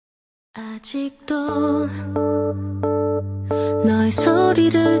아직도 너의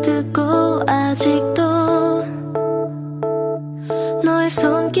소리를 듣고 아직도 너의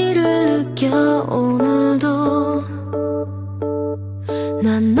손길을 느껴 오늘도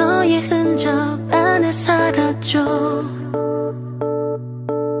난 너의 흔적 안에 살았죠.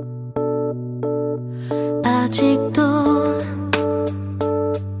 아직도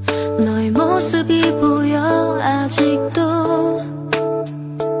너의 모습이 보여 아직도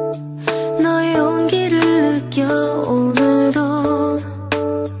너의 온기를 느껴 오늘도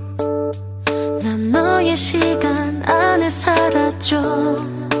난 너의 시간 안에 살았죠.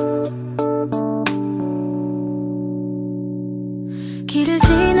 길을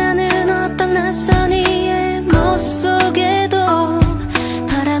지나는 어떤 낯선 이의 모습 속에도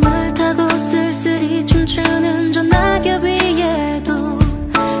바람을 타고 쓸쓸히 춤추는 저 낙엽 위에도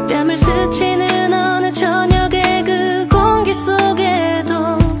뺨을 스치는 어느 저녁의 그 공기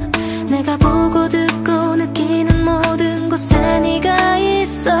속에도 내가 보고 듣고 느끼는 모든 곳에 네가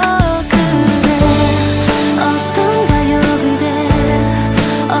있어. 그래 어떤가요 그대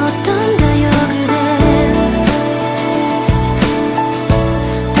어떤가요 그대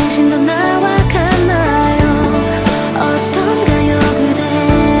당신도 나와 같나요. 어떤가요 그대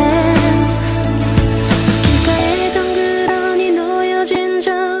길가에 덩그러니 놓여진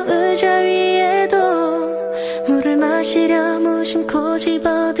저 의자 위에도 물을 마시려 무심코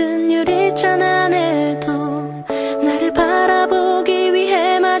집어든 유리잔 안에도 나를 바라보기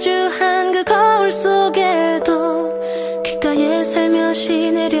위해 마주한 그 거울 속에도 귓가에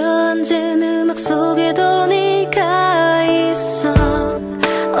살며시 내려앉은 음악 속에도 네가 있어.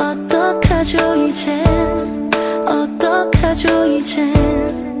 어떡하죠 이젠 어떡하죠 이젠